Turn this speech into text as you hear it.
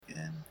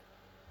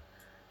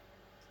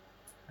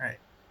All right.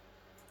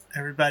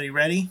 Everybody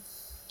ready?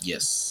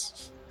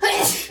 Yes.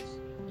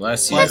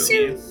 Bless Bless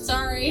you.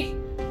 Sorry.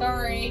 All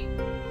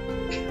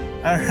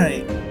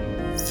right.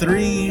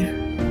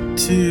 3,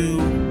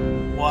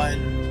 2,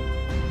 1.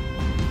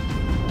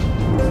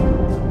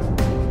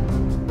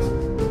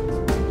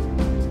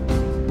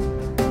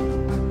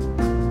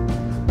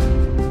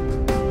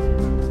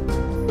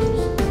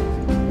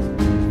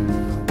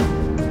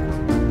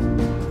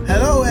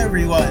 Hello,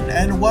 everyone,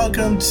 and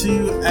welcome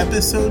to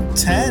episode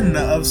 10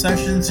 of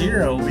Session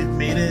 0. We've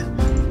made it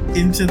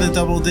into the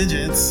double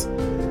digits.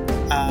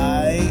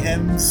 I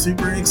am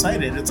super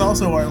excited. It's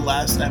also our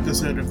last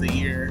episode of the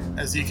year,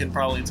 as you can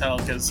probably tell,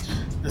 because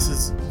this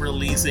is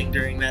releasing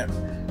during that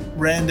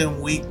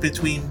random week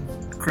between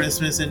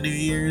Christmas and New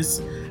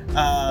Year's.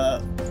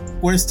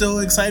 We're still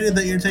excited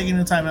that you're taking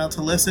the time out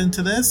to listen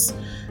to this.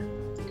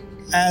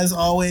 As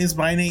always,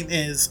 my name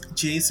is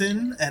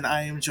Jason, and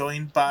I am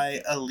joined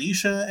by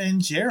Alicia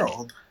and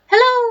Gerald.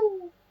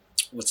 Hello!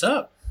 What's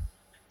up?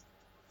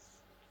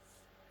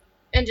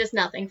 And just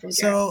nothing from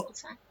Gerald.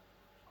 It's fine.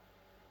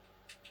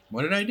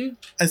 What did I do?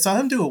 I saw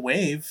him do a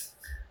wave.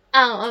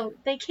 Oh,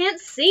 they can't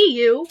see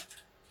you.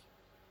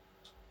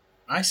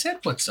 I said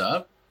what's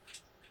up.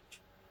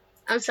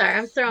 I'm sorry,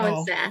 I'm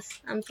throwing sass.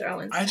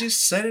 I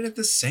just said it at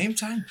the same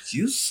time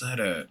you said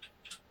it.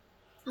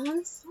 Oh,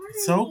 I'm sorry.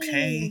 It's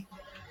okay.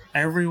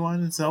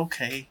 Everyone, it's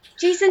okay.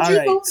 Jason, all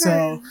right, over.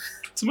 So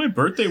it's my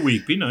birthday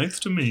week. Be nice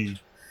to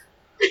me.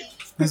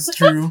 That's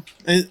true.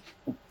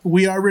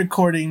 We are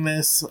recording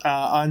this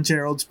on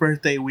Gerald's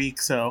birthday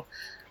week, so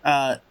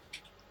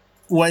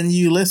when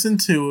you listen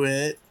to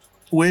it,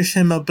 wish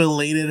him a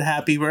belated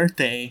happy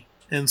birthday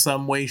in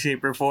some way,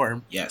 shape, or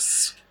form.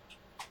 Yes.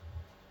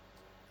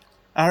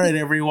 All right,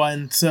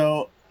 everyone.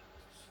 So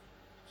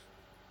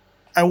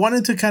I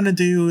wanted to kind of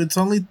it's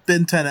only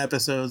been 10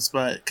 episodes,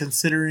 but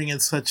considering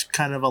it's such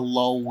kind of a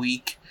lull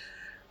week,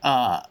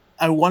 I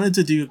wanted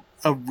to do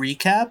a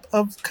recap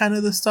of kind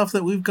of the stuff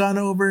that we've gone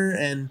over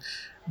and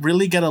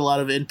really get a lot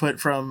of input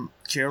from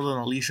Gerald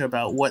and Alicia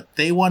about what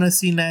they want to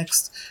see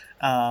next.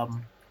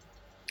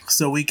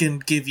 So we can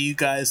give you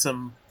guys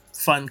some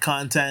fun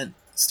content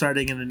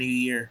starting in the new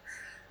year.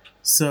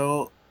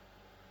 So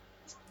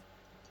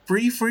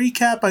brief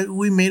recap,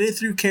 we made it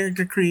through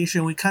character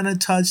creation. We kind of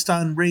touched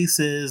on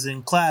races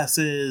and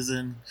classes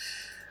and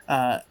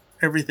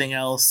everything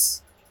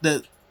else.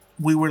 That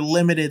we were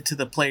limited to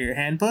the player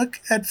handbook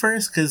at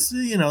first because,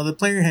 the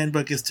player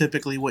handbook is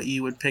typically what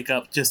you would pick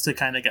up just to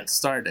kind of get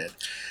started.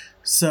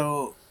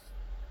 So,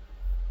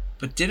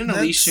 but didn't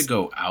Alicia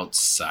go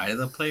outside of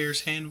the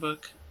player's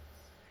handbook?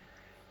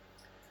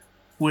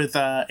 With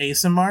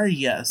ASMR,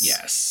 yes.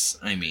 Yes,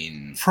 I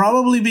mean...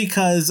 Probably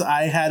because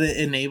I had it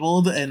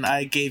enabled and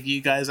I gave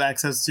you guys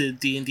access to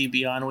D&D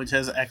Beyond, which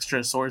has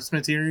extra source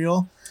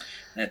material.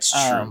 That's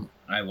true.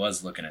 I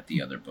was looking at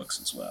the other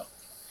books as well.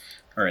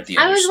 Or at the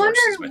I other was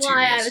sources wondering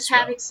why I was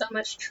having so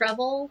much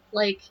trouble,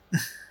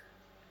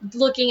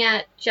 looking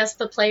at just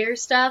the player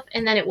stuff,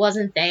 and then it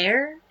wasn't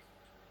there.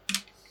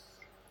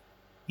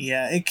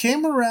 Yeah, it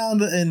came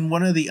around in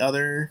one of the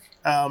other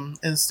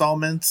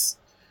installments.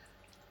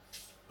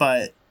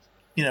 But,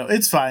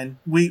 it's fine.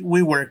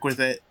 We work with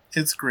it.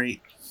 It's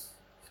great.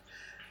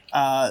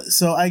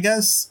 So I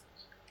guess,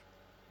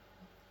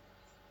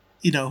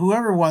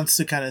 whoever wants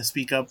to kind of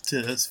speak up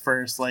to this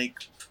first,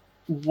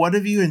 what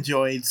have you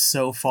enjoyed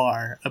so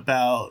far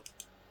about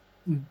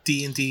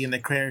D&D and the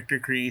character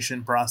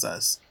creation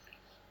process?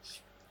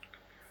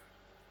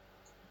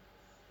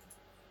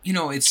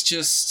 It's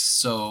just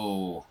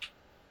so,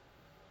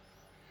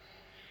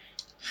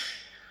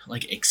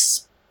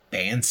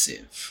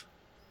 expansive.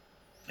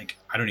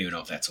 I don't even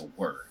know if that's a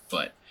word,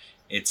 but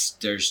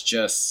there's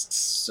just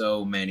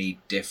so many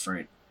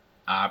different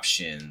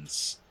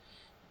options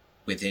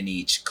within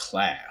each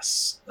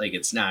class.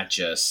 It's not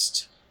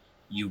just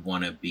you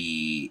want to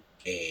be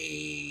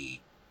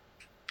a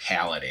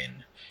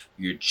paladin,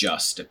 you're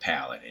just a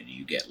paladin.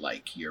 You get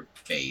your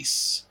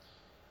base,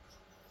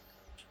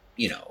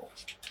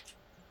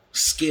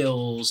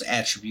 skills,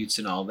 attributes,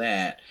 and all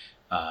that.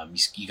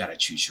 You got to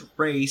choose your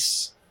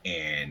race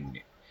and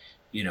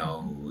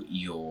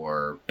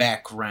your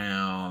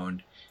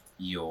background,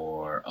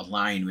 your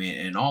alignment,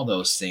 and all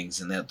those things,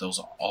 and that those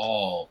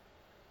all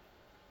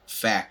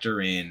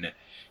factor in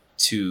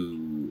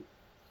to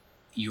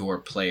your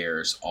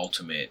player's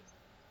ultimate,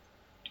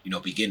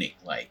 beginning.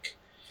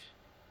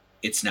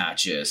 It's not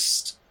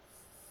just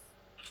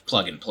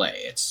plug and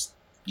play.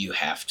 You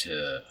have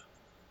to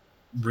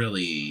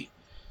really,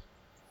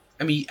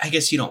 I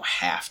guess you don't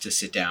have to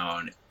sit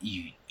down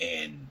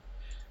and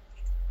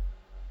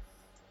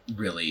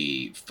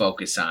really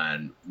focus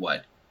on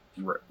what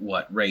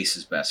race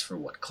is best for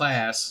what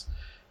class,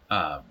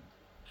 but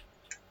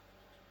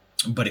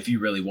if you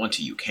really want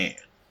to, you can.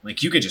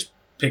 You could just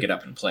pick it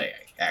up and play.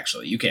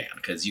 Actually, you can,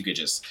 because you could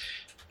just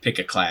pick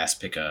a class,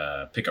 pick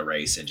a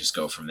race, and just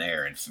go from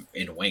there and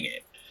wing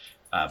it.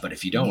 But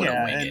if you don't want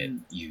to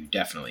wing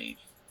it,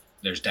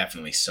 there's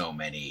definitely so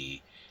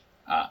many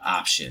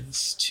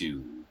options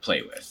to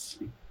play with.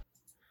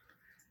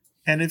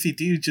 And if you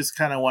do just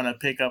kind of want to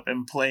pick up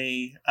and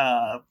play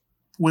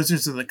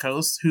Wizards of the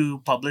Coast, who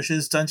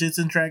publishes Dungeons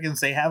and Dragons,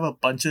 they have a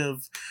bunch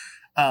of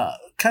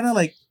kind of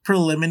like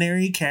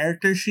preliminary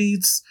character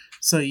sheets,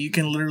 so you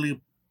can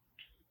literally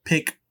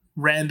pick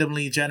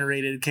randomly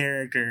generated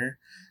character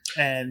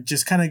and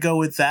just kind of go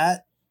with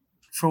that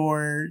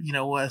for, you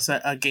know,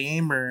 a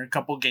game or a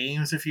couple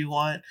games if you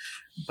want.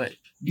 But,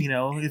 you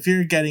know, if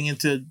you're getting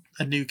into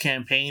a new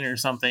campaign or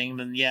something,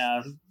 then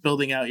yeah,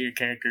 building out your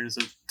character is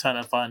a ton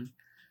of fun.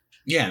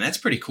 Yeah, and that's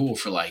pretty cool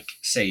for, like,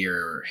 say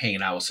you're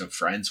hanging out with some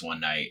friends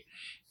one night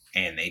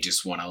and they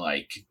just want to,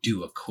 like,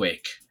 do a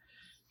quick,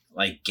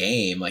 like,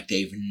 game like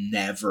they've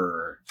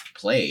never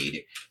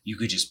played. You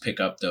could just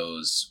pick up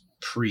those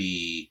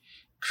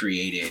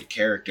pre-created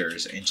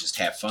characters and just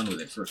have fun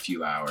with it for a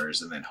few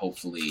hours, and then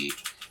hopefully,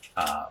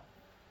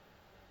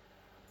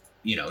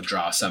 you know,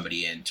 draw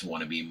somebody in to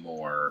want to be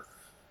more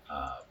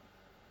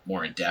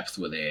in depth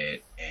with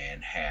it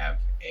and have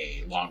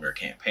a longer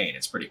campaign.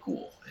 It's pretty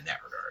cool in that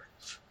regard.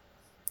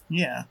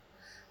 Yeah.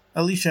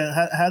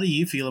 Alicia, how do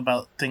you feel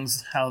about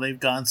things, how they've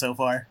gone so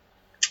far?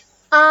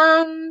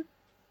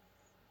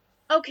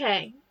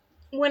 Okay.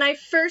 When I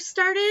first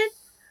started,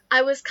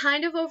 I was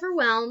kind of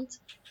overwhelmed,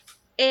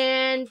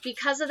 and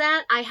because of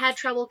that, I had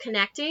trouble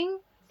connecting,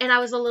 and I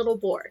was a little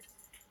bored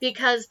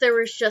because there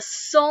was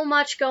just so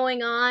much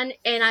going on,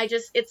 and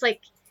it's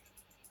like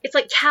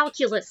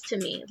calculus to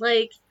me.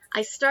 Like,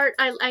 I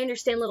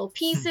understand little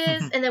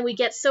pieces, and then we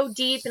get so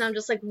deep, and I'm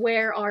just like,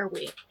 where are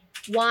we?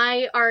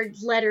 Why are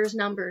letters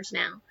numbers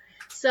now?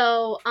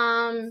 So,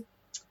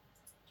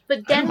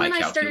 but then when I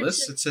started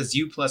calculus, it says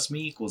you plus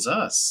me equals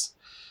us.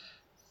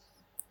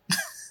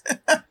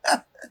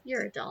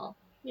 You're a doll.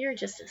 You're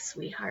just a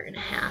sweetheart and a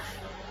half.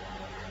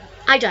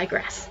 I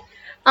digress.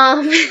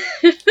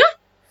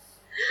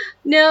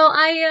 No,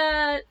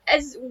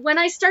 when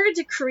I started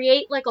to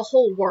create like a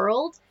whole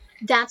world,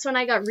 that's when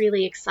I got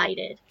really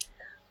excited.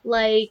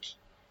 Like,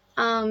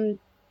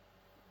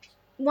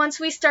 once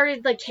we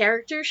started the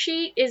character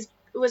sheet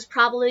was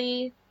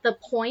probably the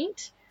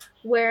point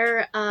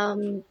where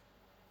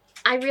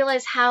I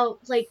realized how,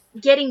 like,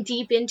 getting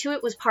deep into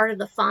it was part of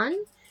the fun,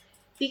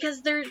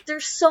 because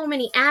there's so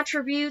many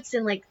attributes,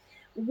 and like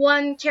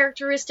one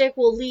characteristic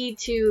will lead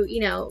to,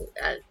 you know,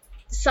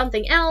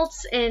 something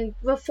else, and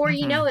before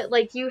you know it,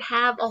 like, you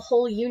have a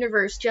whole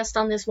universe just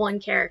on this one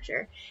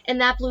character,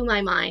 and that blew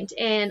my mind,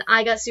 and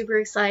I got super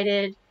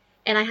excited,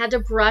 and I had to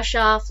brush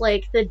off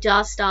like the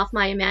dust off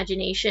my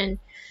imagination.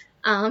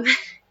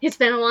 It's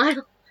been a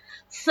while.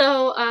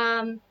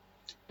 So,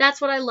 that's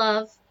what I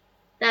love.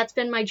 That's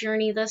been my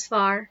journey thus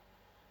far.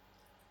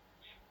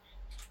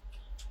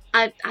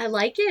 I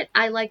like it.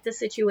 I like the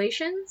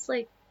situations.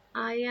 Like,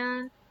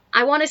 I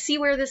want to see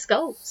where this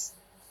goes.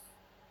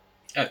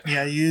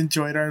 Yeah, you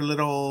enjoyed our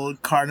little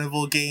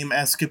carnival game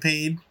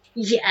escapade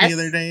the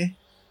other day?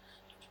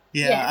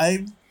 Yeah,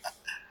 yes.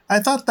 I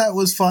thought that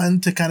was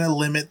fun to kind of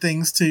limit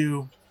things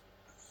to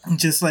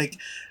just like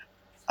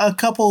a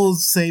couple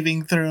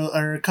saving throw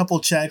or a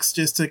couple checks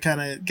just to kind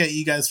of get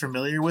you guys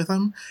familiar with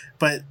them.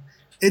 But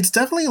it's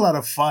definitely a lot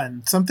of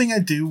fun. Something I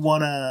do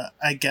want to,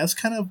 I guess,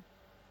 kind of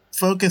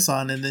focus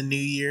on in the new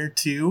year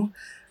too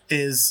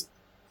is,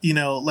 you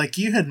know, like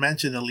you had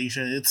mentioned,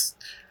 Alicia, it's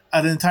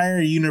an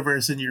entire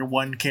universe in your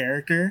one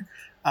character.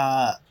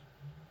 I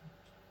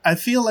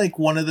feel like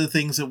one of the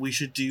things that we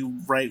should do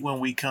right when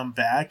we come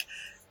back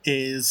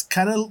is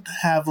kind of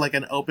have like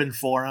an open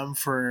forum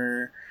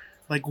for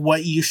like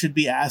what you should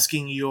be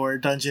asking your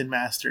dungeon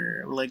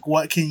master. Like,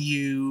 what can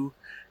you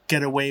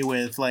get away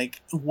with?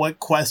 Like, what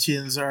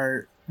questions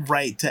are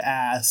right to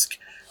ask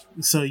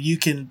so you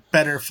can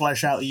better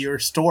flesh out your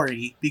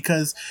story,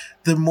 because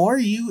the more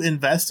you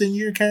invest in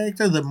your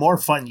character, the more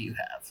fun you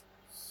have.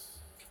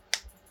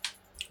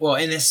 Well,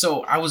 and that's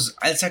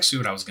actually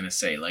what I was going to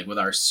say. Like, with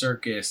our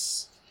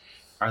circus,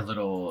 our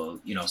little,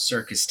 you know,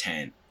 circus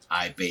tent,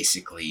 I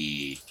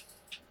basically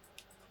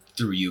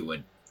threw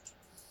you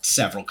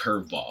several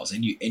curveballs,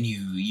 and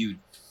you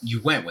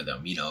went with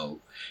them. You know,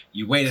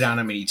 you waited on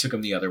them and you took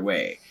them the other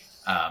way.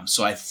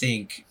 So I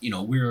think, you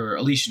know,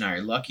 Alicia and I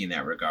are lucky in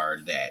that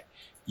regard that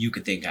you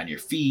could think on your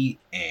feet,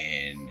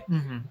 and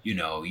you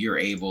know, you're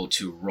able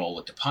to roll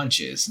with the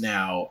punches.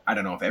 Now, I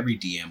don't know if every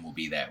DM will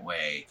be that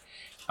way.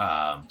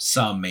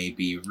 Some may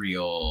be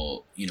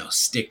real, you know,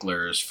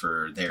 sticklers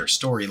for their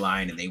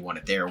storyline, and they want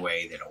it their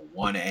way. They don't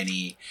want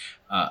any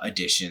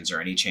additions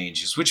or any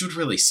changes, which would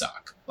really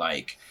suck.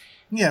 Like,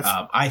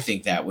 yeah, I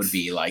think that would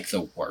be like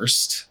the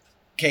worst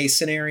case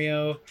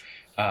scenario,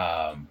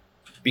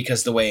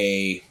 because the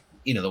way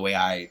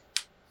I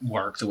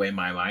work, the way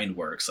my mind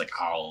works, like,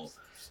 I'll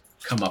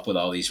come up with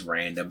all these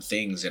random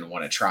things and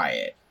want to try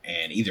it,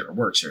 and either it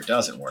works or it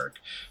doesn't work,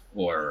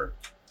 or,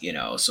 you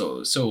know, so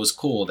it was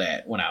cool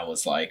that when I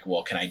was like,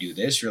 well, can I do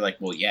this? You're like,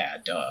 well, yeah,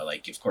 duh.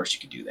 Like, of course you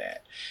could do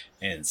that.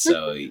 And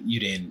so you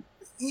didn't,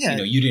 you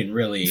know, you didn't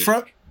really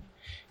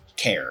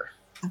care.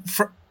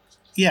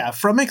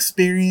 From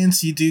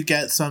experience, you do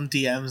get some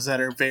DMs that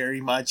are very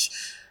much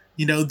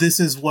this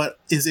is what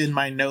is in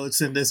my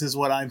notes and this is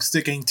what I'm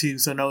sticking to.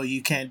 So no,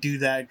 you can't do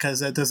that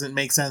because that doesn't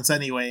make sense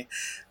anyway.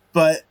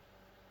 But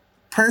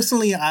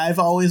personally, I've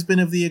always been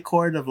of the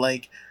accord of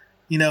like,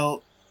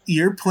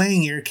 you're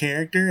playing your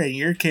character and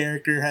your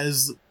character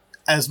has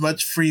as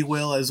much free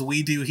will as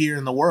we do here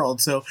in the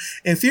world. So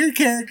if your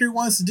character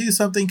wants to do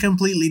something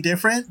completely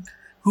different,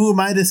 who am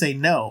I to say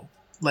no?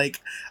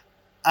 Like,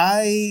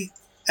 I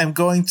am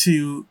going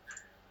to,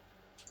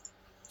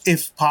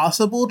 if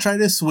possible, try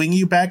to swing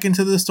you back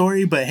into the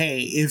story. But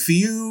hey, if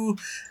you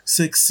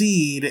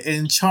succeed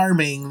in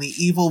charming the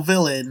evil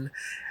villain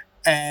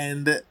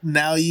and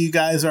now you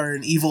guys are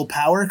an evil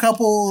power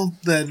couple,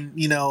 then,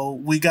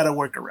 we got to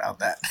work around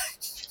that.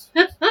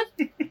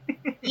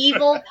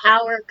 Evil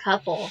power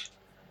couple.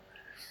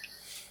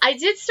 I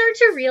did start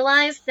to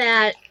realize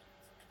that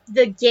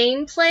the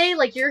gameplay,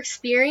 like your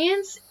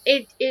experience,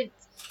 it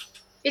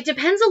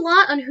depends a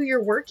lot on who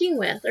you're working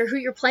with, or who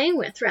you're playing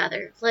with,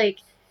 rather. Like,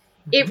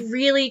 it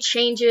really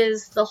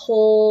changes the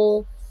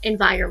whole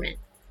environment.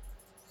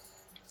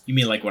 You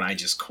mean like when I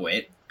just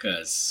quit?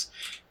 Because,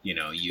 you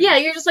yeah,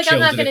 you're just like, I'm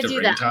not going to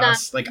do that.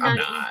 I'm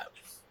not.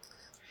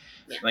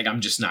 Yeah. Like,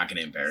 I'm just not going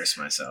to embarrass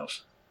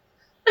myself.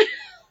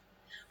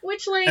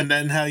 Which, like... And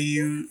then how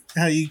you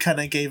kind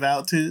of gave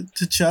out to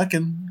Chuck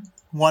and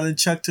wanted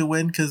Chuck to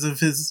win because of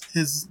his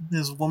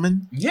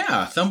woman.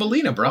 Yeah,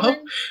 Thumbelina, bro.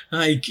 Woman.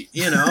 Like,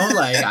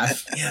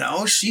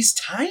 she's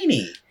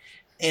tiny.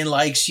 And,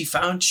 like, she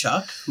found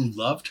Chuck, who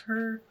loved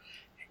her,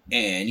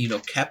 and,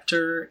 kept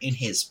her in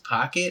his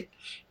pocket,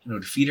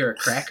 to feed her a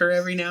cracker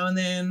every now and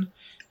then.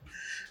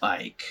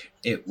 Like,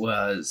 it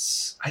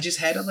was... I just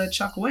had to let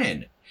Chuck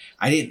win.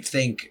 I didn't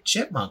think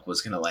Chipmunk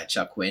was going to let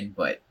Chuck win,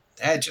 but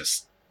that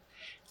just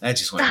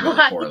went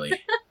really poorly.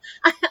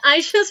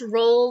 I just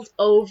rolled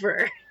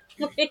over.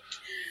 Like,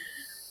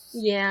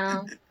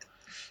 yeah.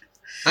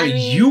 I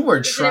mean, you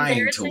were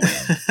trying to win.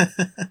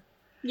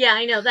 Yeah,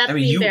 I know. That's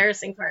the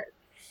embarrassing part.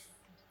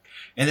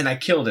 And then I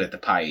killed it at the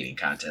pie eating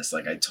contest,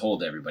 like I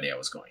told everybody I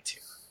was going to.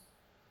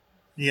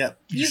 Yep,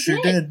 you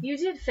sure did. You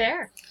did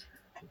fair.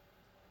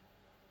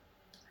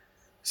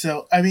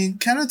 So, I mean,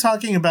 kind of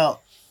talking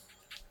about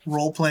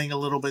role-playing a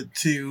little bit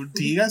too,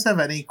 do you guys have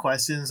any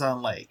questions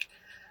on, like,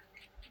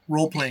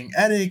 role-playing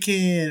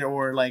etiquette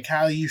or, like,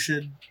 how you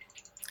should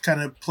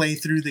kind of play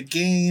through the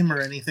game or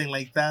anything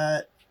like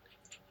that?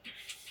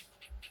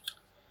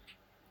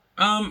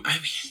 I mean,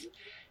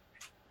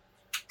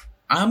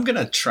 I'm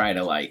gonna try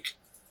to, like,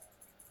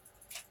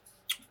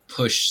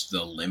 push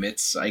the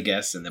limits, I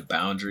guess, and the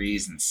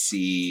boundaries and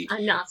see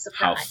I'm not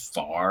surprised.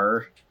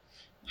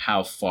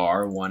 how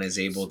far one is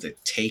able to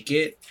take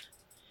it.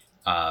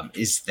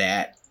 Is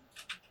that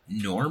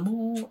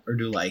normal, or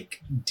do,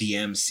 like,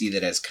 DMs see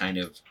that as kind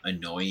of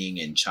annoying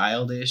and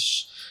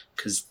childish?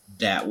 Because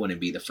that wouldn't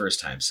be the first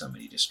time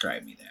somebody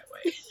described me that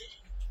way.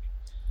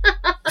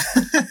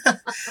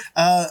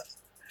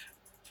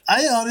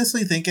 I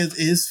honestly think it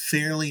is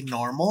fairly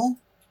normal.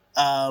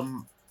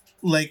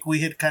 Like we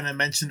had kind of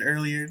mentioned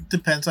earlier,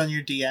 depends on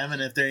your DM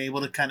and if they're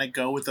able to kind of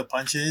go with the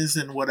punches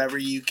and whatever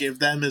you give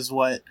them is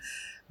what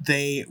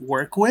they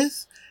work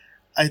with.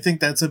 I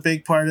think that's a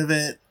big part of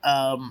it.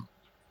 I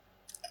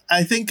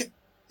think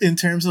in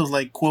terms of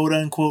like quote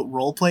unquote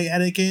roleplay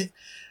etiquette,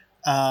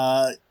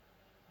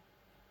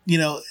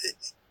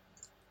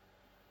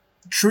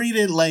 treat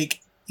it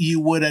like you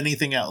would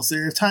anything else.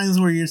 There are times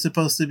where you're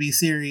supposed to be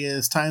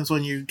serious, times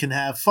when you can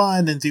have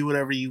fun and do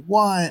whatever you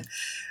want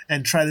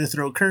and try to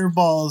throw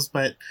curveballs.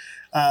 But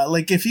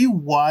like if you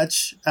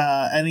watch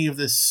any of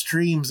the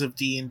streams of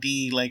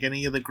D&D, like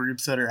any of the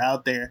groups that are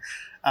out there,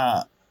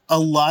 a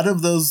lot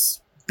of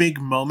those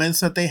big moments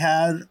that they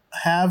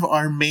have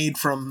are made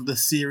from the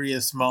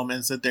serious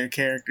moments that their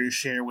characters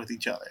share with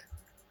each other.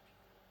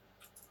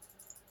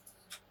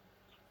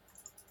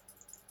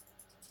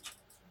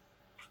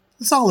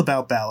 It's all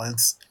about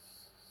balance.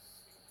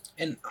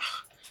 And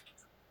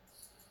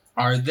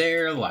are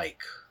there,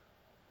 like,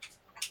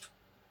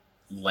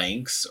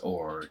 lengths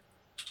or,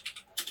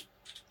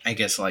 I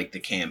guess, like, the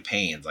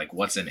campaigns? Like,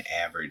 what's an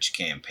average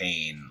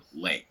campaign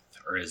length?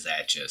 Or is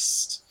that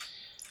just,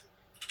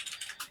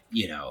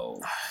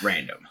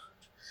 random?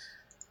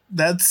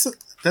 That's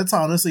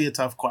honestly a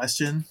tough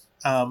question.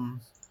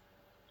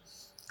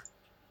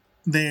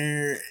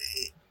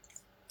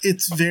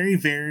 It's very,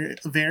 very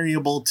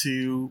variable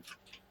to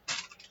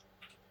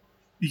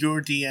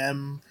your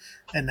DM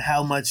and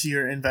how much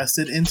you're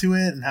invested into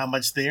it and how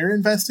much they're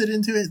invested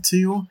into it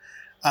too.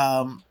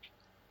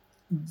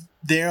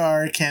 There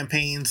are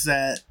campaigns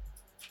that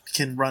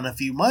can run a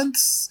few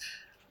months.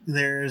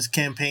 There's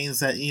campaigns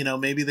that,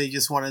 maybe they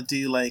just want to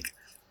do like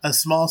a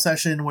small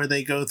session where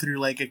they go through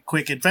like a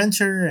quick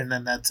adventure and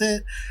then that's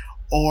it.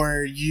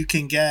 Or you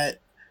can get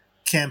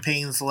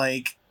campaigns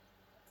like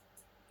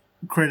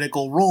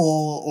Critical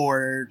Role,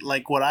 or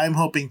like what I'm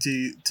hoping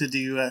to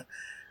do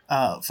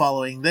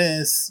following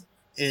this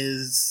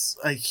is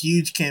a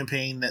huge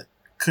campaign that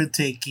could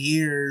take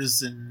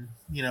years and,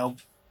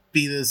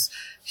 be this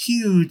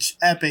huge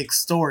epic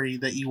story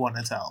that you want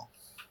to tell.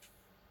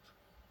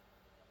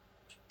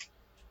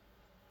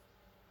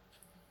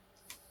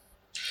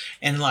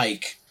 And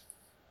like,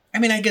 I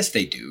mean, I guess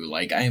they do.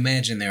 Like, I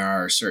imagine there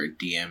are certain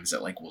DMs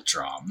that like will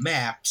draw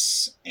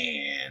maps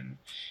and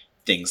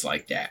things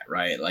like that,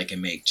 right? Like,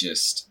 and make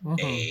just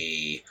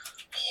a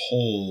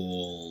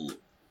whole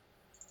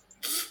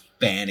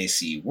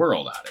fantasy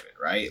world out of it,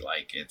 right?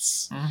 Like,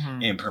 it's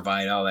and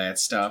provide all that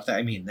stuff.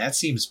 I mean, that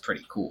seems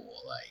pretty cool.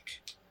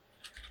 Like,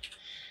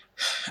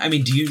 I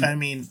mean, do you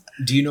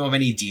know of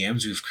any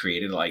DMs who've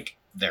created like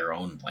their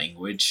own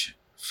language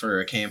for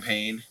a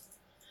campaign?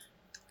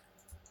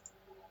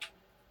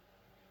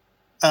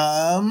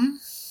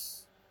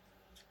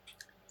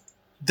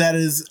 That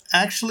is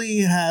actually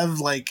have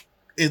like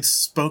its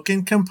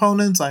spoken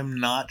components. I'm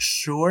not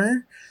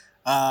sure.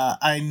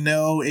 I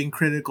know in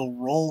Critical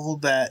Role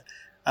that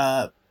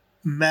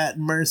Matt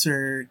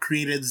Mercer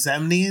created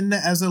Zemnian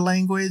as a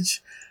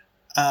language,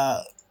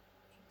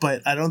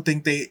 but I don't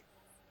think they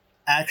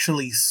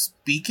actually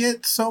speak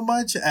it so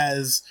much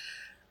as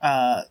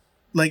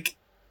like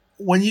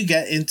when you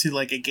get into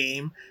like a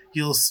game,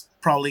 you'll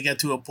probably get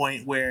to a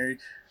point where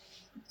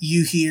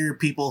you hear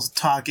people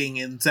talking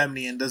in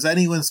Zemnian. Does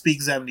anyone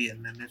speak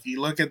Zemnian? And if you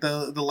look at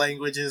the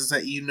languages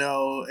that you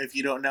know, if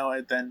you don't know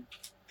it, then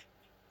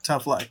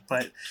tough luck.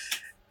 But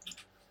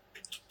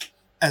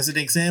as an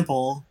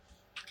example,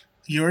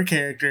 your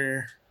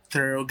character,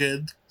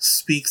 Thorogood,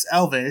 speaks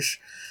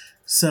Elvish.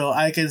 So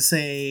I can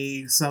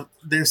say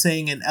they're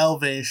saying in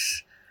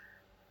Elvish,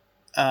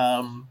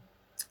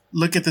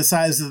 look at the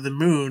size of the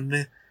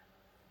moon,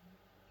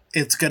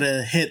 it's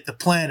gonna hit the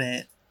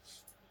planet,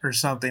 or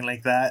something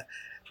like that.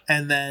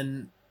 And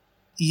then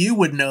you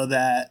would know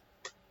that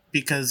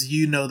because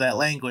you know that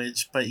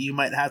language, but you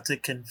might have to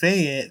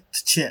convey it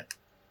to Chip.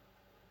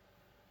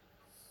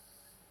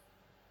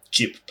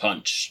 Chip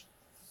punch.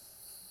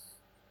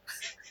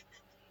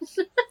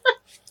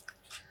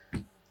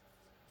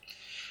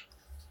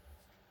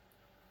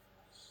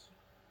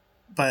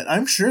 But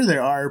I'm sure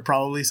there are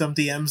probably some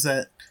DMs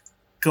that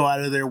go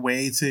out of their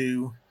way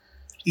to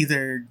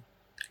either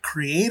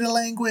create a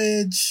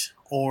language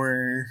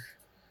or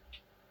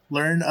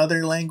learn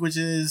other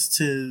languages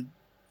to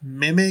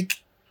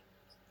mimic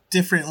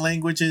different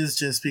languages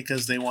just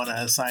because they want to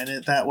assign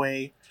it that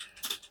way.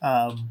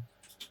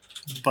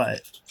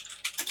 But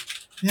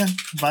yeah,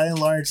 by and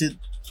large,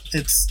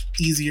 it's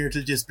easier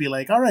to just be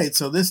like, all right,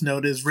 so this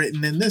note is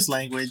written in this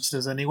language.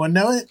 Does anyone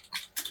know it?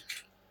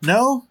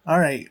 No? All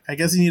right. I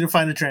guess you need to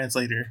find a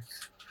translator.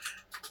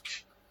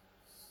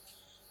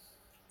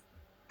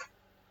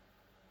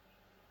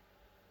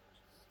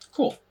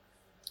 Cool.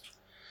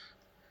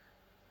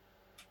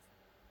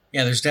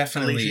 Yeah, there's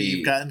definitely... Alicia,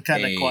 you've gotten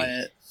kind of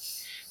quiet.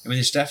 I mean,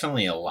 there's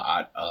definitely a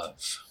lot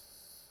of,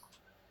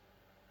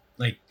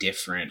 like,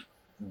 different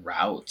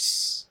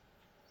routes,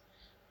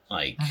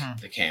 like,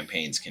 the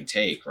campaigns can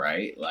take,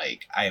 right?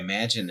 Like, I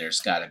imagine there's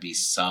got to be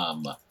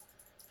some,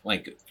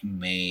 like,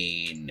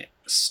 main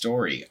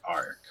story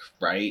arc,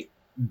 right?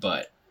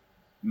 But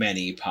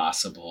many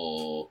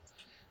possible,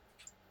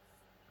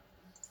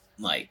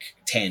 like,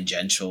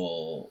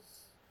 tangential,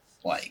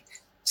 like,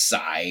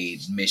 side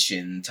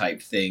mission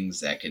type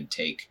things that could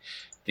take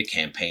the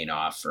campaign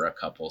off for a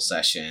couple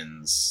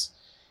sessions.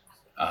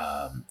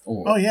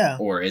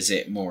 Or is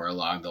it more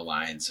along the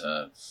lines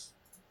of,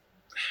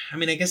 I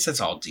mean, I guess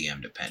that's all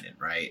DM dependent,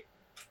 right?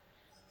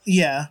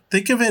 Yeah,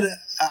 think of it,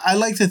 I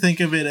like to think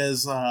of it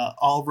as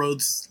all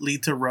roads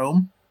lead to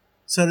Rome,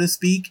 so to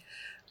speak.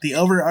 The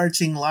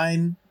overarching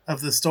line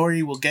of the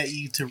story will get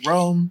you to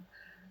Rome,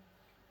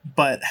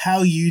 but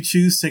how you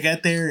choose to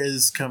get there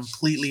is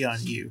completely on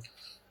you.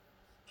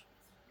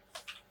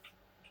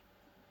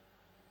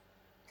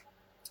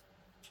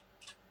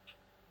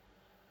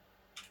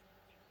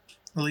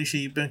 Alicia,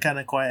 you've been kind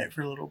of quiet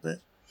for a little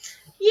bit.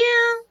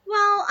 Yeah,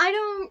 well,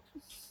 I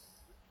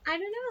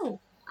don't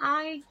know.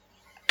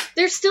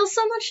 There's still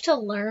so much to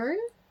learn.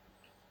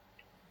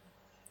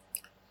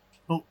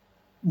 Well,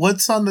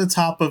 what's on the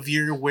top of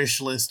your wish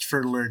list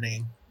for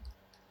learning?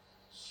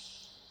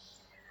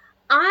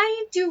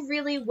 I do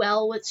really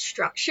well with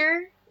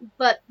structure,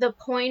 but the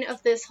point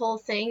of this whole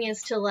thing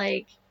is to,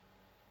 like,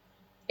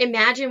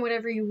 imagine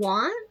whatever you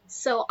want.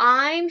 So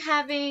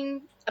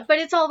but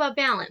it's all about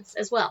balance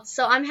as well.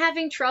 So I'm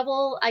having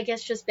trouble, I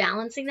guess, just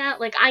balancing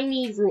that. Like, I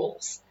need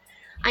rules.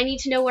 I need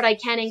to know what I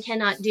can and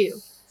cannot do,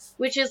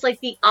 which is like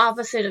the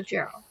opposite of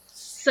Gerald.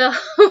 So,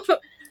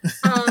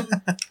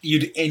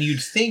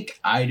 you'd think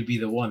I'd be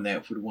the one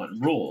that would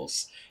want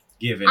rules,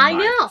 given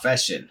my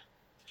profession.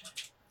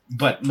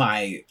 But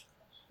my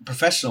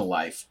professional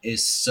life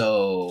is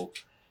so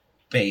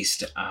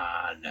based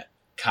on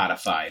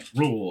codified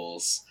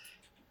rules.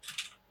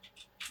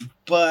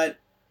 But,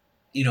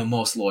 you know,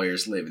 most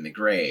lawyers live in the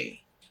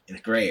gray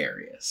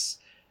areas,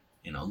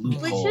 you know,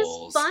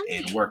 loopholes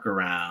and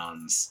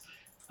workarounds.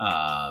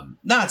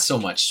 Not so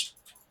much,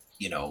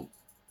 you know,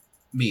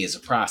 me as a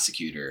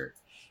prosecutor,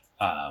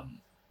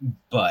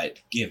 but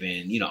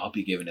I'll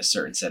be given a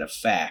certain set of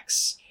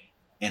facts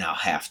and I'll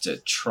have to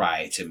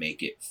try to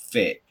make it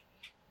fit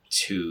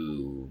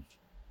to,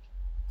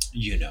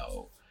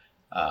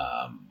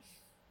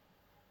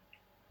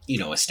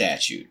 a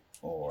statute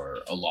or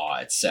a law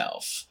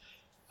itself.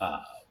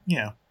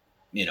 Yeah.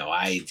 You know,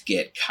 I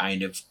get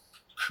kind of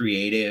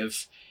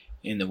creative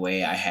in the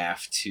way I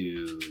have to,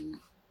 you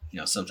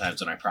know,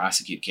 sometimes when I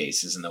prosecute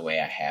cases, in the way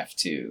I have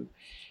to,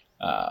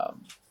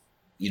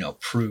 you know,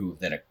 prove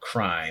that a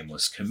crime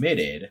was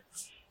committed.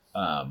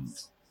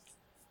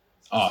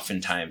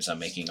 Oftentimes I'm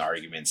making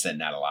arguments that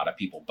not a lot of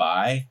people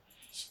buy,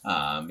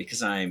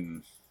 because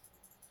I'm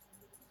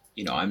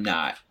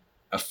not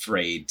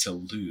afraid to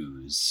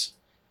lose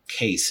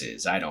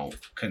cases. I don't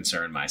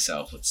concern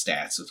myself with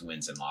stats, with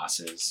wins and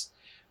losses,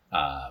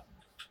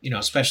 you know,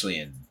 especially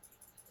in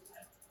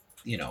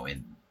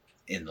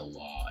the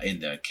law, in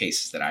the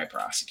cases that I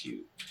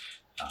prosecute,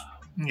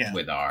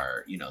 with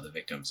our, you know, the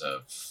victims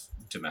of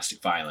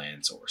domestic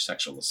violence or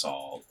sexual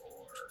assault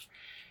or,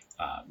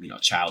 you know,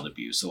 child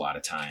abuse. A lot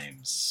of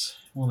times,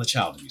 well, the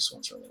child abuse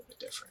ones are a little bit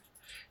different.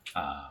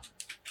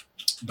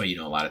 But, you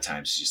know, a lot of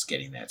times just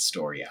getting that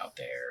story out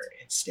there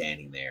and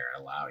standing there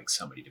and allowing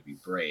somebody to be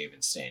brave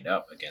and stand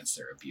up against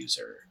their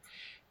abuser,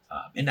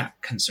 and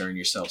not concern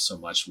yourself so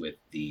much with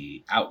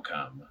the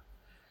outcome.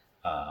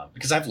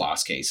 Because I've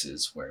lost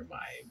cases where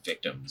my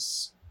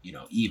victims, you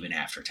know, even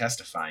after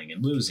testifying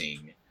and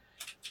losing,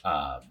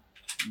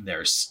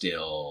 they're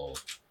still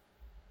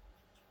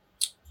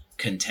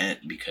content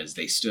because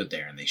they stood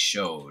there and they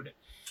showed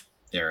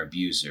their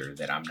abuser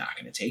that I'm not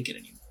going to take it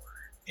anymore.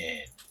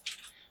 And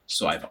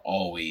so I've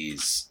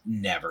always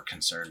never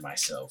concerned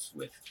myself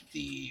with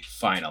the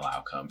final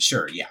outcome.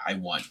 Sure, yeah, I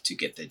want to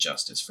get the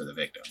justice for the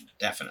victim,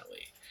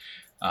 definitely.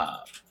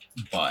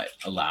 But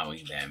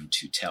allowing them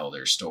to tell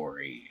their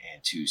story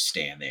and to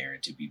stand there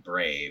and to be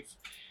brave,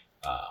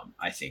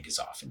 I think is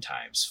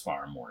oftentimes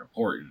far more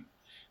important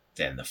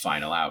than the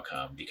final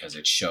outcome, because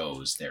it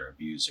shows their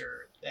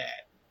abuser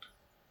that,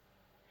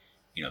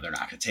 you know, they're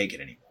not going to take it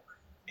anymore.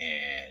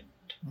 And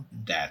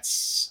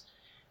that's,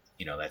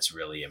 you know, that's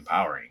really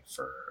empowering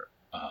for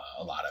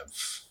a lot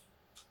of,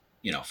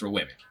 you know, for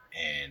women.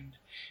 And,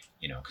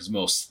 you know, because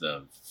most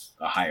of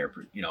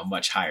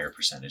much higher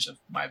percentage of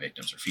my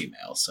victims are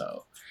female.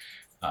 So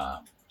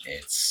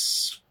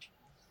it's,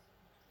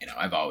 you know,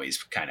 I've always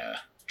kind of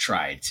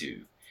tried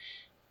to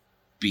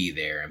be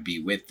there and be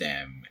with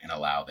them and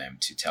allow them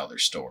to tell their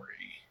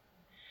story.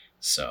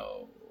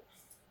 So,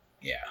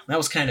 yeah, that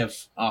was kind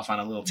of off on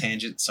a little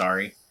tangent.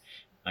 Sorry.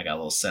 I got a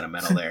little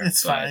sentimental there.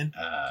 It's fine.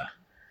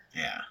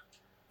 Yeah.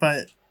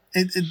 But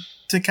it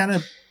to kind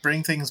of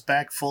bring things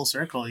back full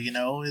circle, you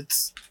know,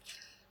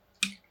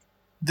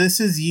 this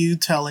is you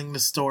telling the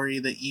story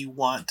that you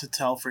want to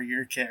tell for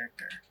your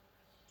character.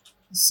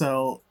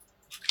 So,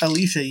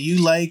 Alicia,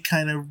 you like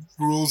kind of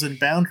rules and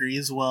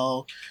boundaries.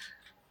 Well,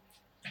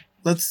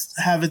 let's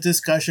have a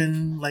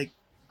discussion, like,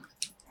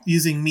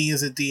 using me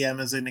as a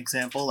DM as an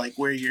example, like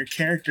where your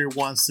character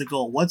wants to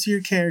go. What's your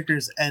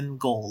character's end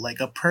goal? Like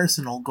a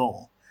personal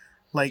goal.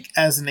 Like,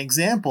 as an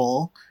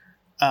example,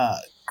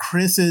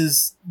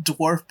 Chris's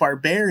dwarf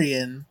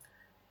barbarian.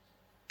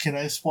 Can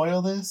I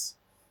spoil this?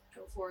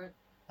 Go for it.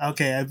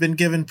 Okay, I've been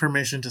given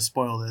permission to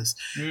spoil this.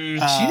 She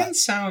didn't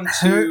sound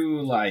too,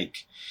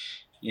 like,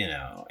 you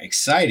know,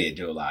 excited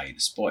to allow you to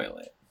spoil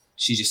it.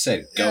 She just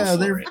said, go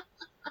for it.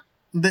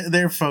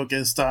 They're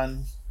focused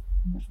on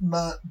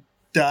not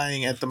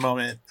dying at the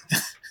moment.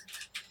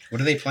 What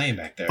are they playing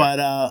back there?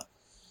 But,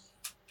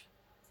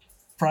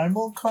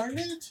 Primal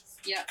Carnage?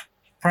 Yeah.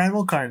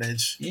 Primal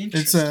Carnage.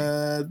 It's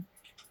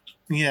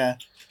Yeah.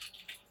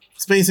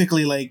 It's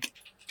basically like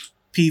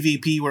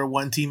PvP where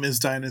one team is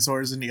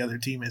dinosaurs and the other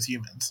team is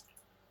humans.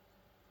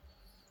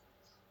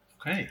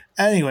 Okay.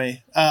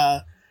 Anyway,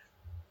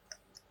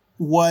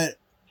 what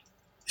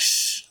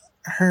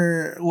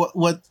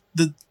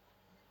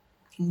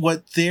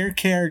their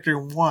character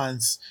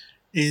wants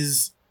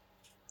is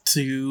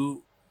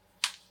to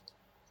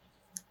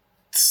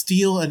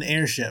steal an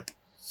airship.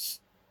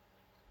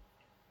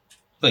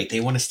 Wait, they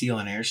want to steal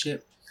an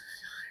airship?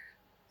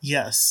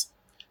 Yes.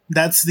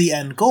 That's the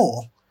end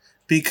goal.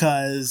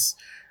 Because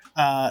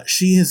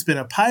she has been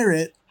a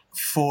pirate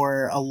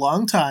for a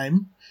long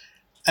time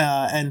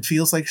and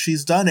feels like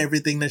she's done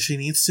everything that she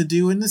needs to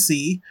do in the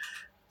sea.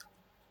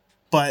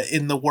 But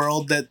in the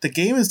world that the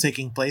game is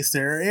taking place,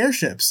 there are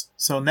airships.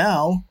 So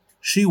now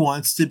she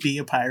wants to be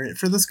a pirate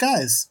for the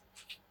skies.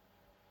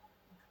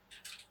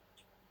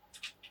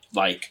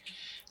 Like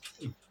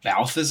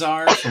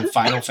Balthazar from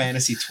Final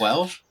Fantasy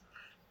 12?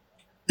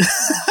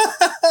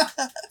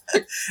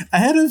 I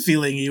had a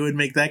feeling you would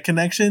make that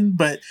connection,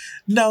 but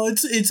no,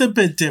 it's a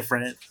bit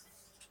different.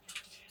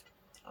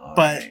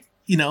 But,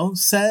 you know,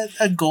 set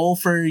a goal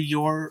for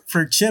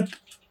Chip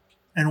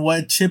and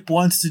what Chip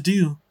wants to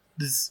do.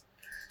 Does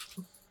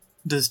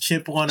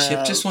Chip want to...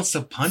 Chip just wants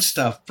to punch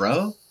stuff,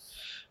 bro.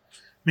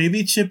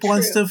 Maybe Chip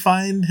wants to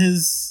find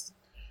his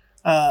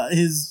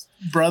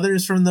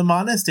brothers from the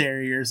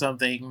monastery or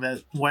something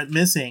that went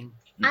missing.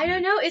 I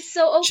don't know. It's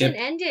so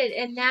open-ended,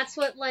 and that's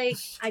what, like,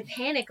 I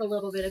panic a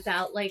little bit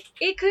about. Like,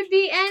 it could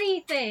be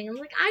anything. I'm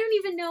like, I don't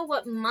even know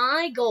what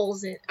my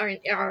goals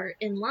are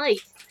in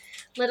life,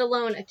 let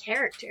alone a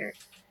character.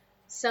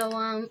 So,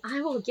 I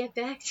will get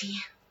back to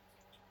you.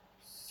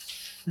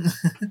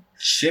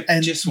 Chip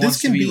And just this wants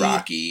to can be be-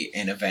 Rocky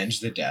and avenge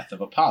the death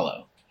of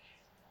Apollo.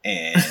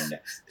 And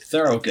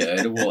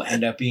Thorogood will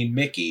end up being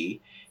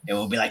Mickey and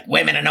will be like,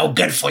 women are no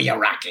good for you,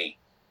 Rocky.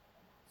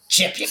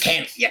 Chip, you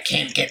can't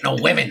get no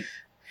women.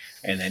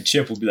 And then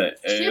Chip will be like,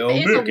 hey, Chip yo,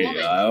 is a Mickey,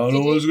 woman. I don't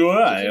know Did what's you- going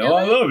on. did you I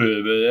know that? love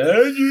you, but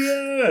how'd you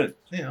get it?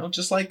 You know,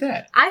 just like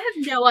that. I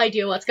have no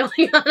idea what's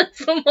going on at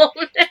the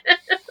moment.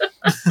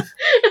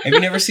 Have you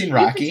never seen You've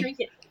been Rocky?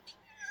 drinking.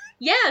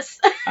 Yes.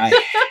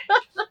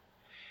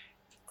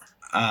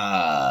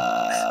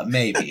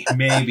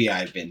 Maybe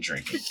I've been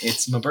drinking.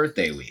 It's my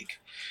birthday week.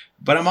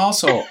 But I'm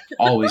also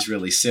always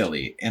really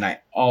silly, and I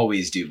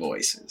always do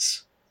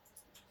voices.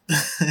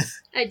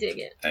 I dig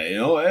it. Hey, you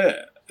know,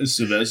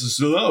 Sylvester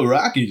Stallone,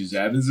 Rocky just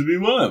happens to be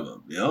one of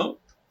them, you know?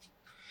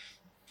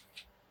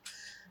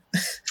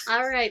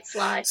 All right,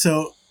 Sly.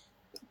 So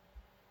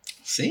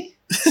See,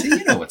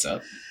 you know what's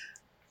up.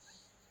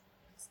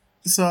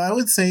 I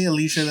would say,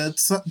 Alicia,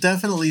 that's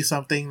definitely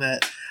something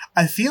that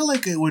I feel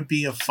like it would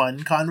be a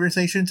fun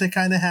conversation to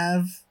kind of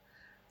have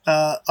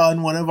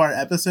on one of our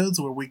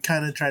episodes where we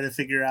kind of try to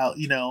figure out,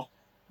 you know,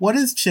 what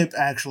does Chip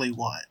actually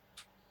want?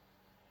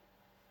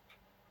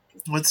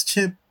 What's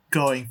Chip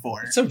going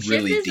for? It's a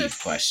really Chip is deep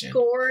a question.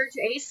 Scourge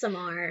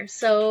ASMR,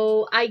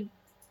 so I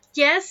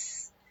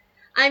guess,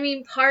 I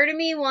mean, part of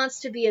me wants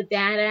to be a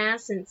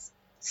badass and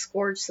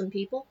scourge some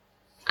people.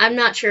 I'm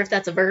not sure if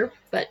that's a verb,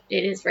 but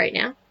it is right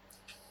now.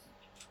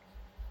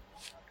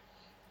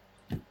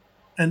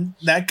 And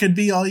that could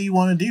be all you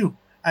want to do.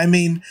 I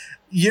mean,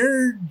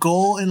 your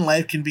goal in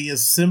life can be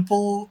as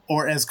simple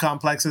or as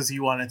complex as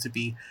you want it to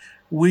be.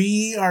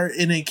 We are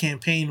in a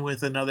campaign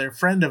with another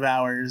friend of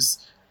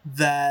ours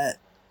that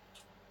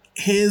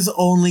his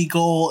only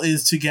goal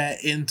is to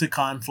get into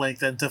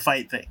conflict and to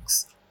fight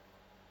things.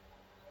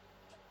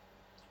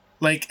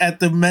 Like, at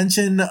the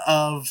mention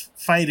of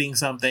fighting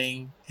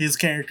something, his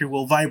character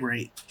will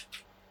vibrate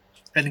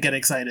and get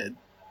excited.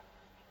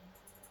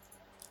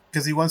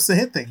 Because he wants to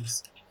hit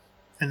things.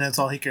 And that's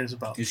all he cares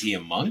about. Is he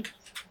a monk?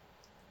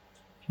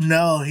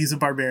 No, he's a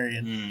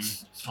barbarian.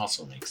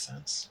 Also makes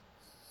sense.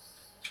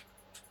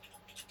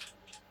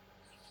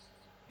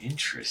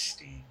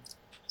 Interesting.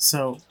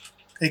 So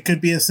it could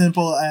be as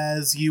simple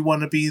as you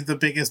want to be the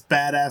biggest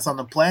badass on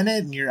the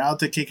planet and you're out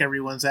to kick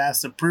everyone's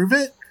ass to prove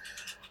it,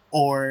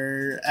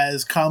 or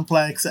as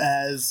complex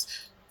as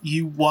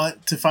you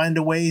want to find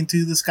a way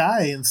into the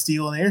sky and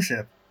steal an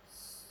airship.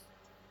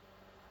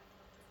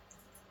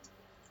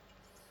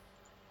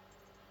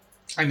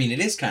 I mean, it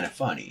is kind of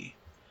funny,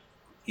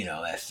 you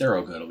know, that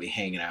Thorogood will be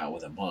hanging out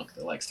with a monk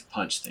that likes to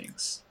punch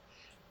things.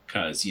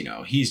 Because, you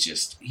know, he's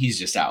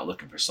just out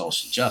looking for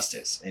social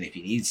justice. And if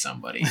he needs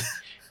somebody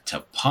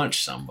to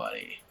punch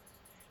somebody,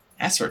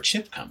 that's where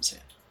Chip comes in.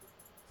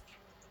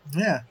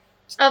 Yeah.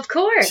 Of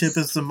course. Chip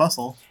is the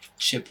muscle.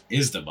 Chip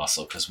is the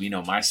muscle, because we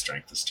know my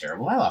strength is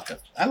terrible.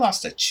 I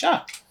lost a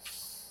Chuck.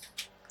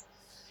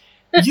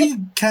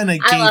 You kind of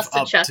I gave lost to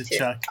up Chuck, to too.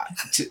 Chuck.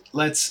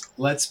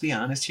 Let's be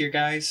honest here,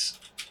 guys.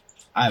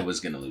 I was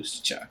going to lose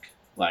to Chuck.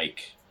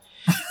 Like,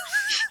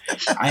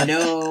 I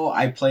know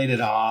I played it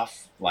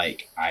off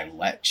like I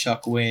let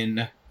Chuck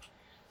win.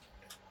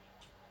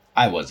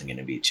 I wasn't going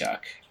to beat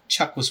Chuck.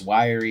 Chuck was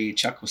wiry.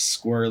 Chuck was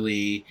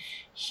squirrely.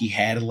 He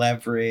had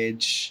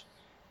leverage.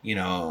 You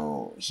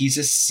know, he's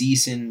a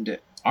seasoned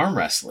arm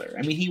wrestler.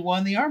 I mean, he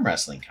won the arm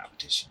wrestling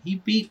competition. He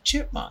beat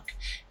Chipmunk.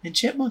 And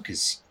Chipmunk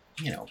is,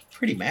 you know,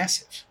 pretty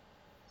massive.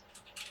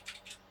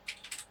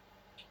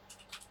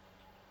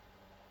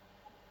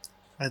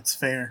 That's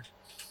fair.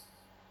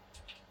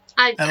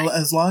 I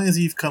As long as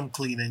you've come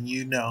clean and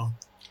you know.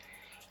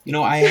 You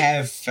know, I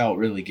have felt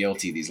really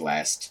guilty this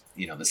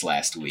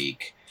last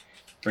week,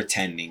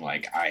 pretending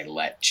like I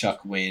let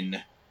Chuck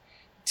win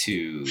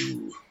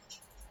to,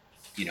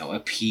 you know,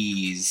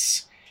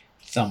 appease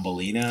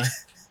Thumbelina.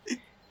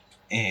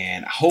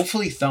 And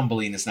hopefully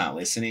Thumbelina's not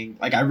listening.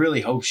 Like, I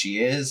really hope she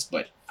is,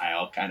 but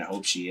I kind of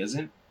hope she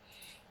isn't.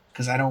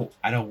 Because I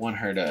don't want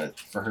her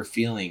for her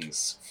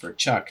feelings for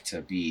Chuck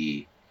to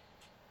be,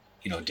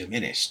 you know,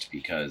 diminished,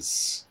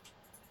 because,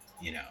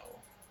 you know,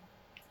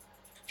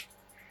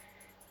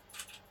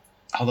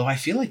 although I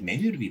feel like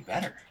maybe it would be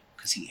better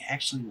because he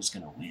actually was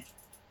going to win.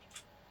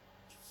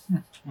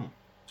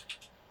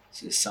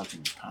 This is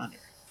something to ponder.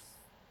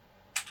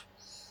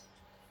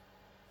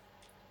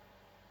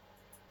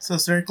 So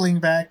circling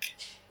back,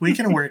 we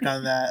can work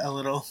on that a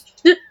little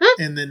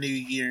in the new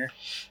year.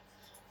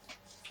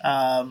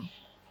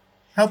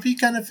 Help you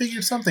kind of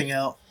figure something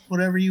out,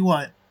 whatever you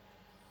want,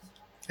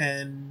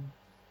 and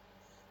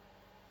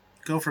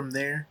go from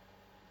there.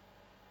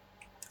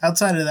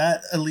 Outside of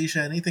that,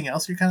 Alicia, anything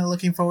else you're kind of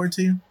looking forward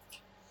to?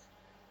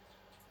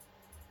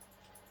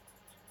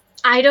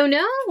 I don't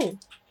know.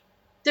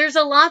 There's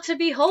a lot to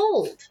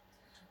behold.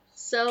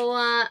 So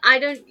I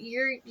don't.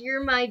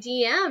 You're my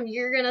DM.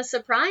 You're gonna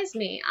surprise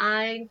me.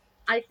 I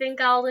think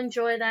I'll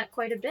enjoy that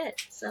quite a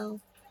bit. So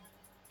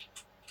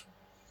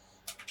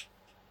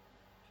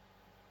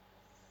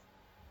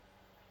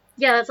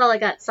yeah, that's all I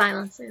got.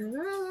 Silence.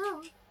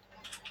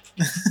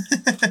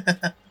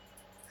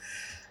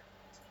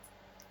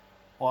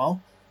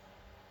 Well,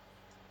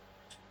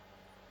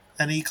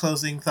 any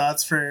closing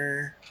thoughts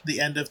for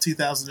the end of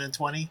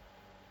 2020?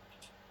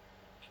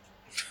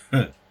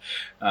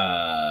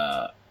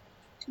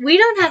 We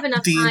don't have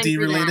enough time D&D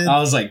for related? that. I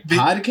was like,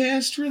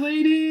 podcast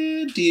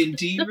related,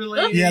 D&D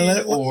related,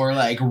 Yeah, or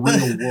like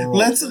real world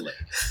related.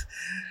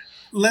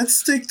 Let's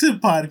stick to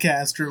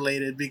podcast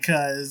related,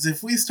 because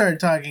if we start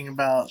talking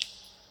about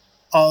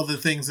all the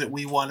things that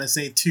we want to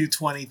say to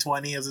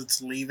 2020 as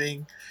it's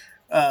leaving,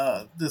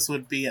 this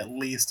would be at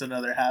least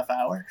another half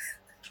hour.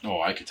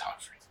 Oh, I could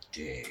talk for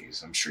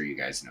days. I'm sure you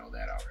guys know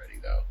that already,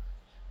 though.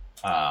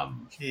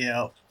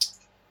 Yeah.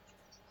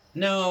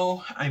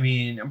 No, I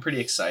mean, I'm pretty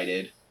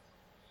excited.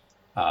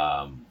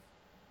 I'm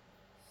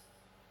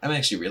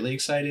actually really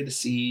excited to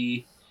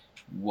see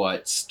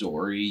what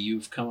story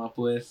you've come up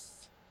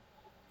with,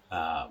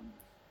 and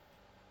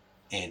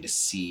to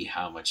see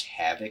how much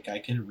havoc I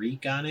can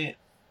wreak on it.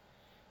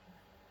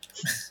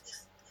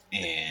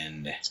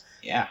 And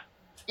yeah.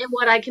 And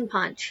what I can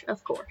punch,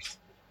 of course.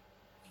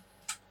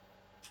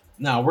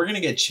 No, we're going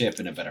to get Chip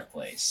in a better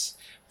place.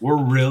 We're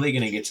really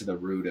going to get to the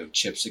root of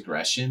Chip's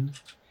aggression.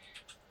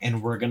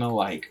 And we're going to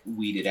like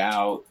weed it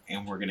out.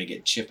 And we're going to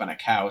get Chip on a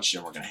couch.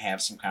 And we're going to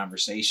have some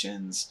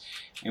conversations.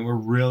 And we're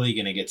really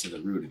going to get to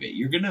the root of it.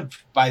 You're going to,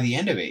 by the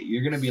end of it,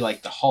 you're going to be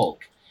like the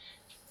Hulk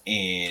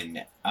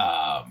in,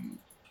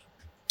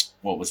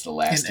 what was the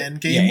last? In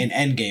Endgame? Yeah, in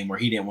Endgame, where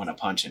he didn't want to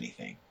punch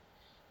anything.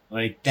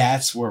 Like,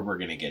 that's where we're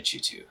going to get you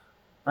to.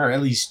 Or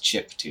at least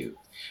Chip to.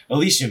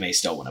 Alicia may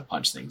still want to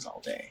punch things all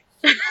day.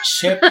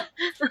 Chip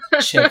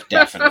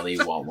definitely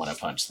won't want to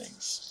punch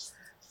things.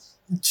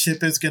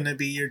 Chip is going to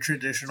be your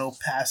traditional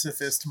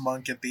pacifist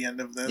monk at the end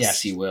of this.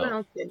 Yes, he will.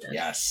 Oh, goodness.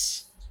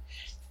 Yes.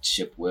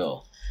 Chip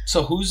will.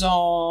 So who's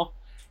all...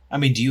 I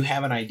mean, do you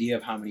have an idea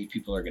of how many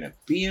people are going to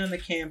be on the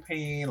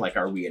campaign? Like,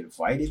 are we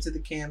invited to the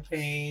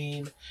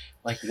campaign?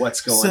 Like,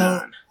 what's going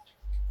on?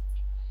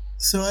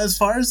 So as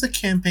far as the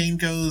campaign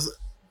goes,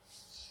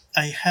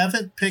 I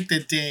haven't picked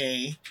a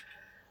day.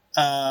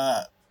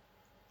 I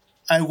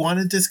want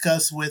to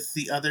discuss with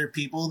the other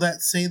people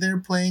that say they're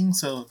playing.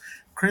 So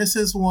Chris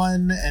is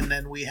one, and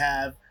then we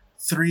have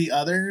 3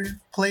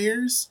 other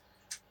players.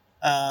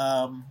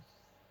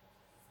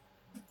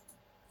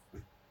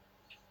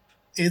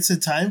 It's a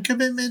time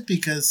commitment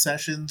because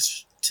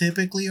sessions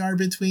typically are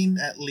between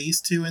at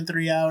least 2 and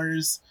 3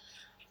 hours.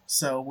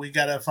 So we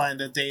got to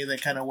find a day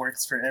that kind of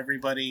works for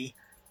everybody,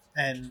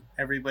 and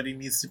everybody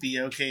needs to be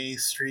okay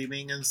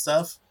streaming and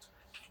stuff.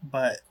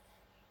 But,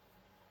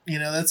 you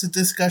know, that's a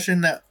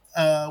discussion that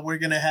we're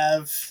going to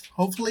have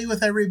hopefully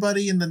with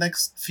everybody in the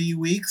next few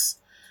weeks,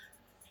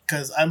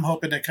 because I'm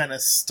hoping to kind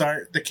of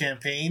start the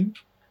campaign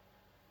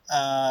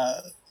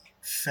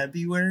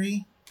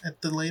February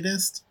at the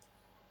latest.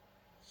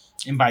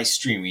 And by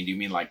streaming, do you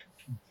mean like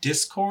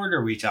Discord, or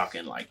are we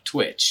talking like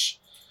Twitch?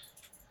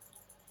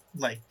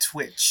 Like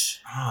Twitch.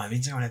 Oh, it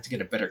means I'm going to have to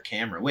get a better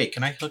camera. Wait,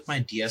 can I hook my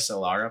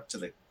DSLR up to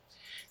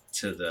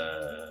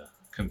the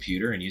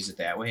computer and use it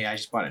that way? I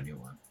just bought a new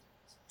one.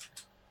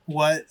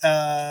 What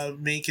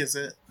make is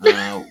it?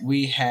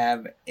 We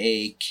have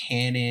a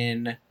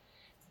Canon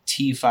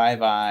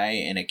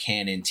T5i and a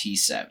Canon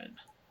T7.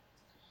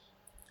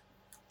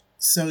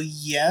 So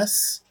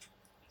yes,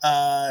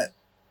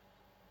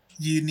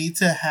 you need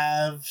to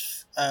have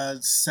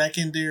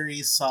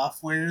secondary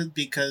software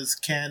because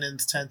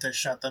Canons tend to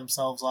shut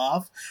themselves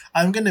off.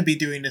 I'm going to be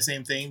doing the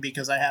same thing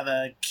because I have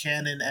a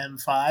Canon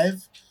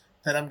M5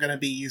 that I'm going to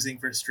be using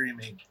for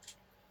streaming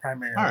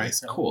primarily. All right,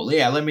 cool.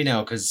 Yeah, let me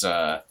know, because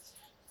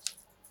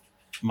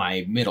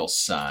my middle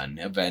son,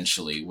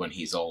 eventually, when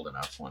he's old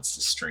enough, wants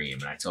to stream,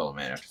 and I told him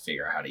I'd have to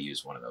figure out how to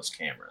use one of those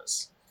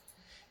cameras.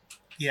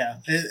 Yeah,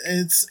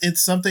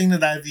 it's something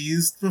that I've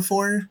used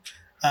before.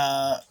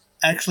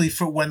 Actually,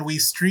 for when we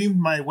streamed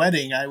my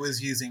wedding, I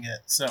was using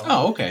it. So.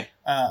 Oh, okay.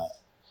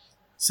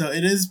 So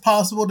it is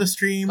possible to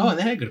stream. Oh, and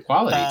they had good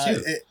quality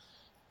too.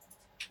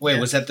 Wait, yeah.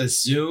 Was that the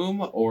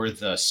Zoom or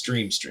the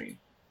stream?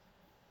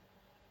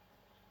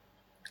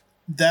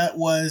 That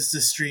was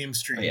the stream.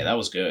 Oh, yeah, that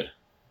was good.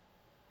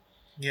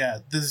 Yeah,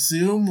 the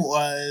Zoom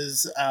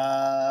was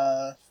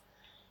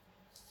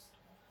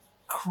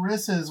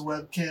Chris's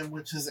webcam,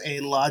 which is a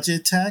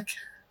Logitech.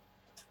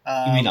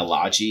 You mean a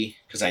Logi?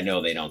 Because I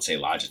know they don't say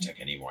Logitech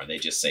anymore. They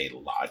just say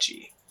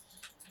Logi.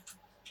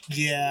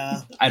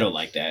 Yeah. I don't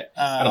like that.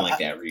 I don't like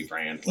that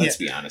rebrand. Let's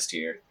be honest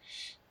here.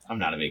 I'm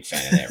not a big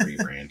fan of that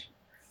rebrand.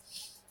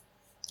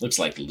 Looks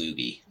like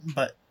Loogie.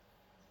 But,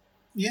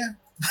 yeah.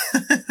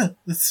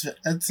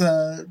 that's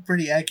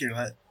pretty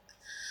accurate.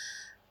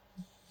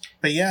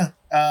 But yeah,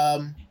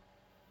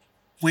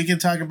 we can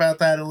talk about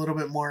that a little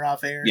bit more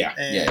off air.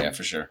 Yeah,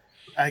 for sure.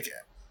 I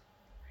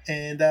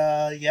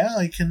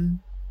can,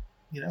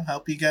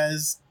 help you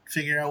guys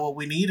figure out what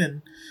we need,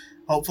 and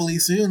hopefully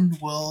soon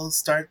we'll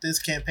start this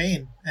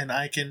campaign, and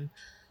I can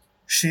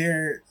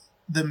share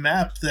the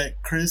map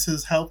that Chris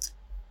has helped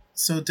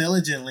so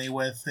diligently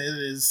with. It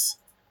is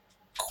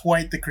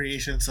quite the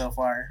creation so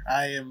far.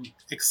 I am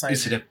excited.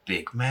 Is it a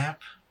big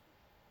map?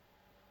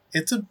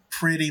 It's a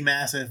pretty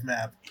massive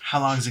map. How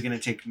long is it going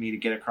to take me to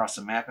get across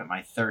the map at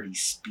my 30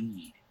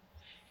 speed?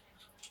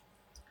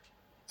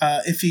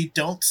 If you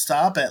don't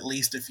stop, at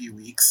least a few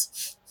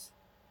weeks.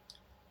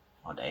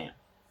 Oh, damn.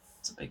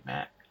 It's a big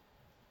map.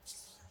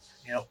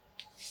 Yep.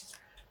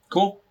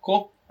 Cool.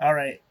 All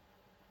right.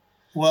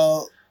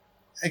 Well,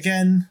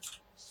 again,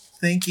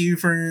 thank you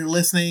for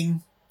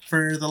listening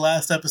for the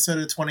last episode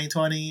of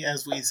 2020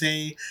 as we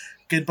say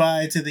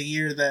goodbye to the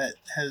year that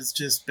has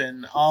just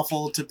been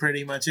awful to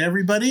pretty much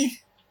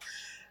everybody.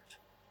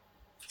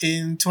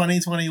 In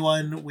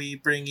 2021, we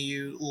bring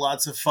you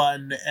lots of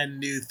fun and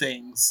new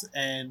things,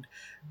 and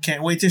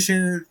can't wait to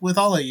share it with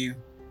all of you.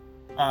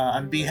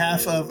 On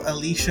behalf of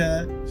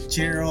Alicia,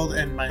 Gerald,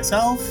 and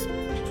myself,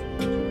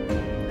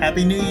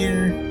 Happy New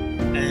Year,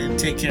 and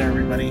take care,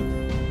 everybody.